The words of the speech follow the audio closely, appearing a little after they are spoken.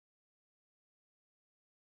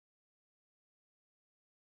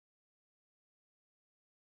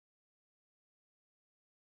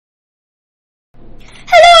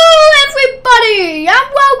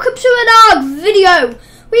welcome to another video.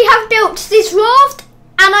 We have built this raft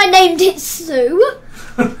and I named it Sue.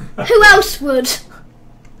 Who else would?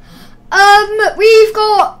 We've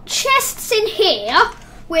got chests in here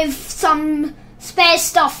with some spare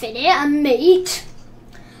stuff in it and meat.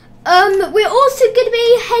 We're also going to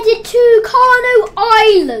be headed to Carno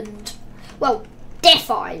Island. Well, Death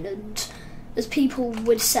Island, as people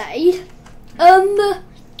would say.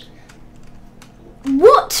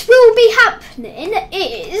 What will be happening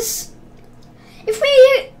is, if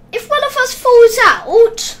one of us falls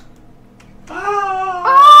out,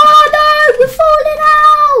 oh no, we're falling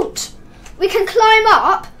out. We can climb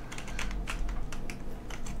up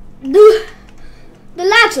the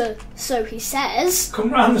ladder, so he says.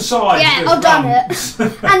 Come round the side. Yeah, I've done it.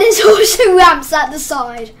 And there's also ramps at the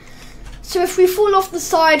side. So if we fall off the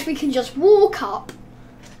side, we can just walk up.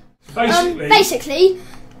 Basically,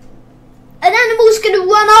 an animal's going to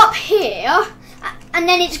run up here, and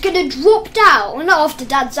then it's going to drop down after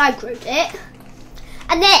Dad's aggroed it,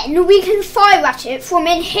 and then we can fire at it from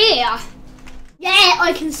in here. Yeah,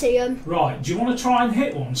 I can see them. Right, do you want to try and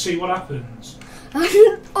hit one, see what happens? I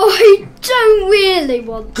don't really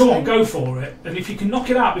want to. Go on, go for it. And if you can knock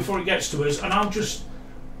it out before it gets to us, and I'll just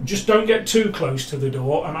don't get too close to the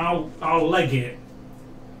door, and I'll leg it.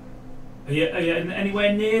 Are you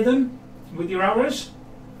anywhere near them with your arrows?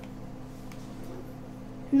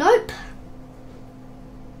 Nope.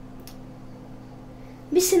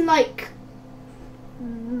 Missing like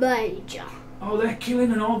major. Oh, they're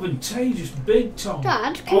killing an advantageous big Tom.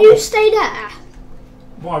 Dad, can you stay there?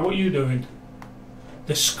 Why? What are you doing?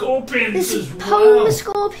 The scorpions This as is well.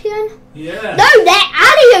 scorpion. Yeah. No, they're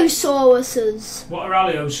Alliosauruses. What are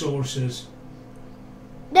Alliosauruses?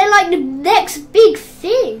 They're like the next big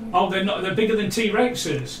thing. Oh, they're not. They're bigger than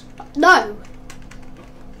T-Rexes. No.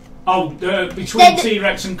 Oh, between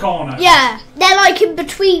T-Rex and Carno. Yeah, they're like in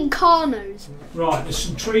between Carnos. Right, there's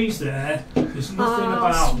some trees there. There's nothing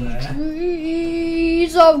about there.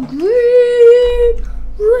 Trees of green,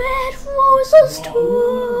 red roses too.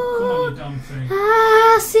 Come on, you dumb thing.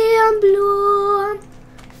 I see them bloom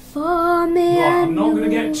for me. Right, I'm not going to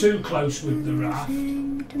get too close with the raft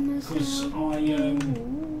because I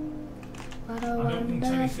don't want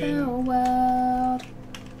anything.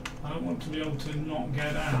 I don't want to be able to not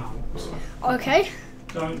get out. Okay.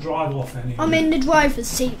 Don't drive off anywhere. I'm in the driver's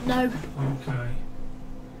seat now. Okay.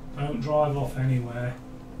 Don't drive off anywhere.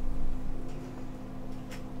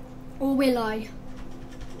 Or will I?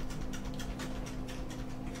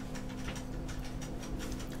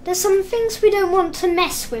 There's some things we don't want to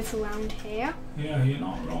mess with around here. Yeah, you're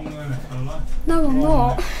not wrong there, fella. No, I'm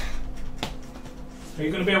not. Are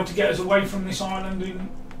you going to be able to get us away from this island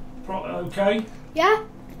okay? Yeah?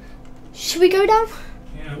 Should we go down?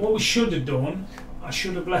 Yeah, what we should have done, I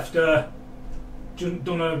should have left done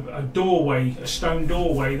a doorway, a stone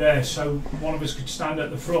doorway there, so one of us could stand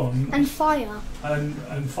at the front and fire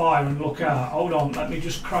and fire and look out. Hold on, let me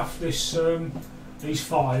just craft this these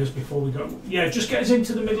fires before we go. Yeah, just get us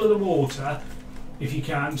into the middle of the water if you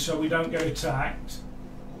can, so we don't get attacked.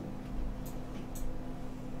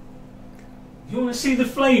 You want to see the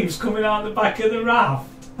flames coming out the back of the raft?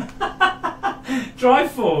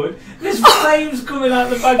 Drive forward. There's flames coming out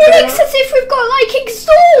the back of the raft. It looks as if we've got like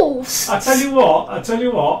exhaust. I tell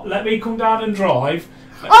you what. Let me come down and drive.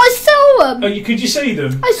 Oh, I saw them. Oh, could you see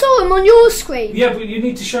them? I saw them on your screen. Yeah, but you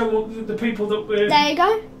need to show the people that we're. There you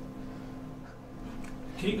go.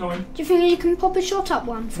 Keep going. Do you think you can pop a shot up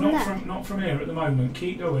one from there? Not from here at the moment.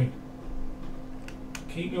 Keep going.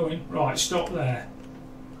 Keep going. Right, stop there.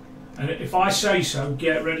 And if I say so,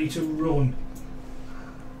 get ready to run.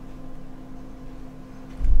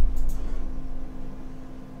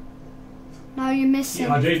 No, you're missing.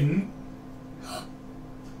 Yeah, I didn't.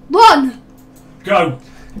 Run! Go!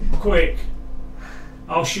 Quick!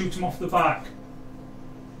 I'll shoot him off the back.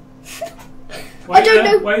 I don't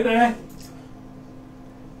know. Wait there.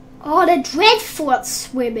 Oh, they're dreadful at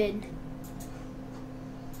swimming.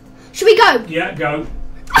 Should we go? Yeah, go.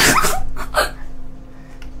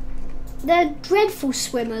 They're dreadful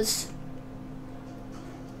swimmers.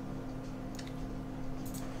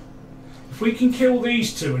 If we can kill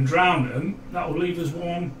these two and drown them, that will leave us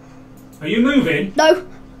one. Are you moving? No.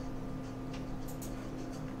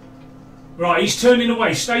 Right, he's turning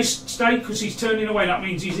away. Stay, because he's turning away. That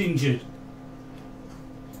means he's injured.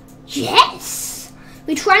 Yes!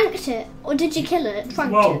 We tranked it. Or did you kill it?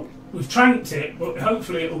 Well, we've tranked it, but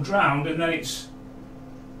hopefully it'll drown and then it's...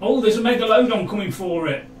 Oh, there's a megalodon coming for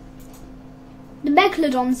it. The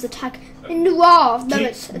megalodon's attack in the raft. No,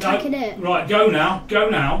 it's attacking it. Right, go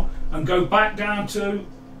now, and go back down to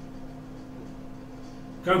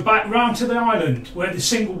Go back round to the island where the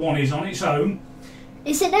single one is on its own.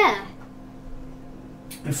 Is it there?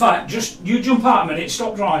 In fact, just you jump out a minute,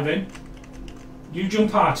 stop driving. You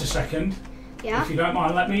jump out a second. Yeah. If you don't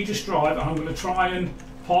mind, let me just drive. I'm going to try and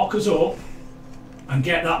park us up and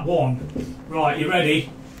get that one. Right, you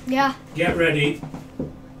ready? Yeah. Get ready.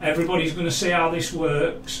 Everybody's going to see how this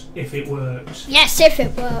works, if it works. Yes, if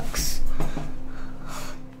it works.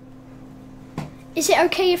 Is it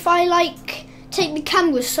okay if I, like, take the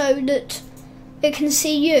camera so that it can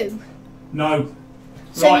see you? No.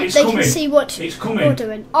 So right, it's they coming. can see what It's coming. you're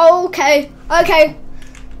doing. Oh, okay. Okay.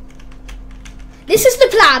 This is the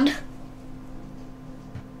plan.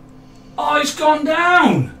 Oh, it's gone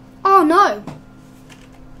down. Oh, no.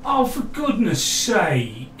 Oh, for goodness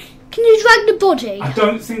sake. Can you drag the body? I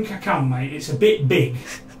don't think I can, mate. It's a bit big.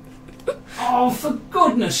 Oh, for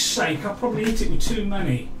goodness sake. I probably hit it with too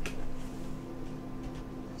many.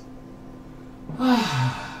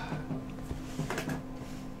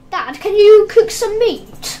 Dad, can you cook some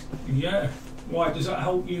meat? Yeah. Why, does that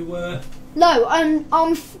help you? No, I'm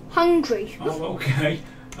hungry. Oh, okay.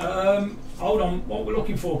 Hold on. What we're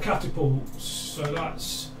looking for? Catapults. So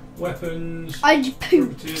that's weapons. I just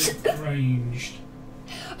pooped. Ranged.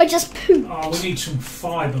 I just pooped. Oh, we need some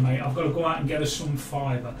fibre, mate. I've got to go out and get us some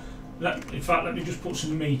fibre. In fact, let me just put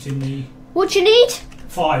some meat in the What do you need?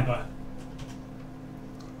 fibre.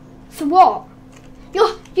 For what?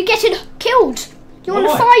 You're getting killed. You're on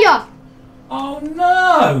Why? fire. Oh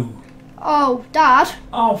no! Oh, Dad,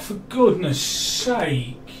 Oh, for goodness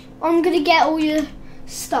sake! I'm gonna get all your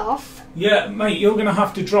stuff. Yeah, mate, you're going to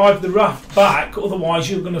have to drive the raft back,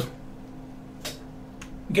 otherwise you're going to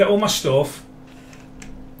get all my stuff.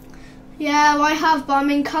 Yeah, I have, but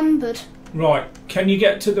I'm encumbered. Right, can you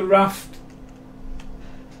get to the raft?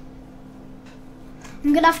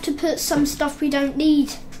 I'm gonna have to put some stuff we don't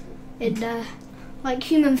need in there, like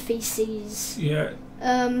human feces. Yeah.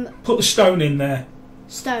 Put the stone in there,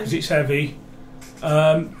 Stone. because it's heavy.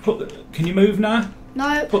 Can you move now?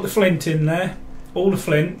 No. Put the flint in there. All the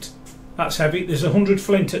flint. That's heavy. There's 100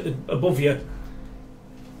 flint above you.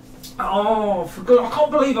 Oh, for God, I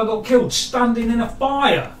can't believe I got killed standing in a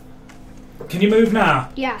fire. Can you move now?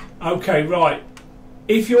 Yeah. Okay, right.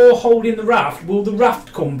 If you're holding the raft, will the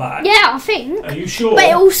raft come back? Yeah, I think. Are you sure? But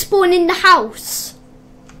it'll spawn in the house.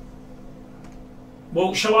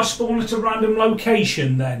 Well, shall I spawn at a random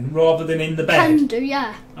location then, rather than in the bed? Can do,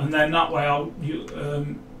 yeah. And then that way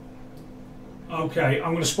okay,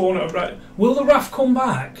 I'm going to spawn at a will the raft come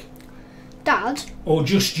back? Dad? Or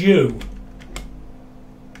just you?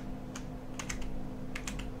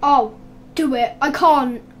 Oh, do it. I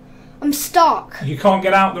can't. I'm stuck. You can't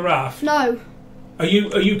get out the raft? No. Are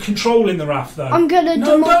you controlling the raft though? I'm gonna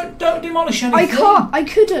don't demolish anything. I can't.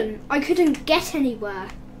 I couldn't get anywhere.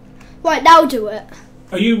 Right, now do it.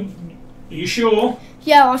 Are you sure?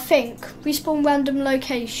 Yeah, I think. Respawn random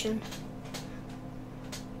location.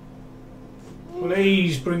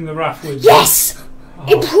 Please bring the raft with Yes! Oh.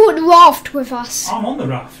 It brought the raft with us. I'm on the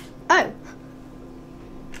raft. Oh.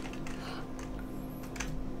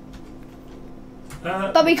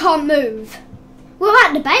 But we can't move. We're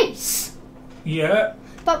at the base. Yeah.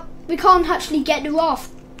 But we can't actually get the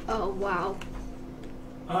raft. Oh, wow.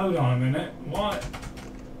 Hold on a minute. What?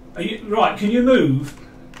 Are you right? Can you move?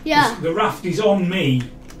 Yeah. 'Cause the raft is on me.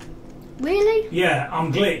 Really? Yeah,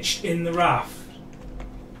 I'm glitched in the raft.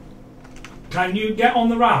 Can you get on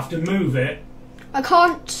the raft and move it? I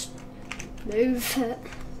can't move it.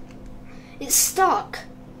 It's stuck.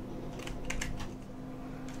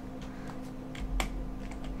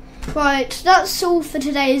 Right, that's all for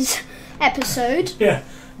today's episode. Yeah,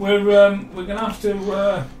 we're gonna have to.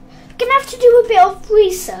 Gonna have to do a bit of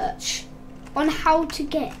research on how to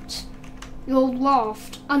get your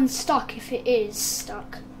raft unstuck if it is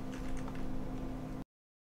stuck.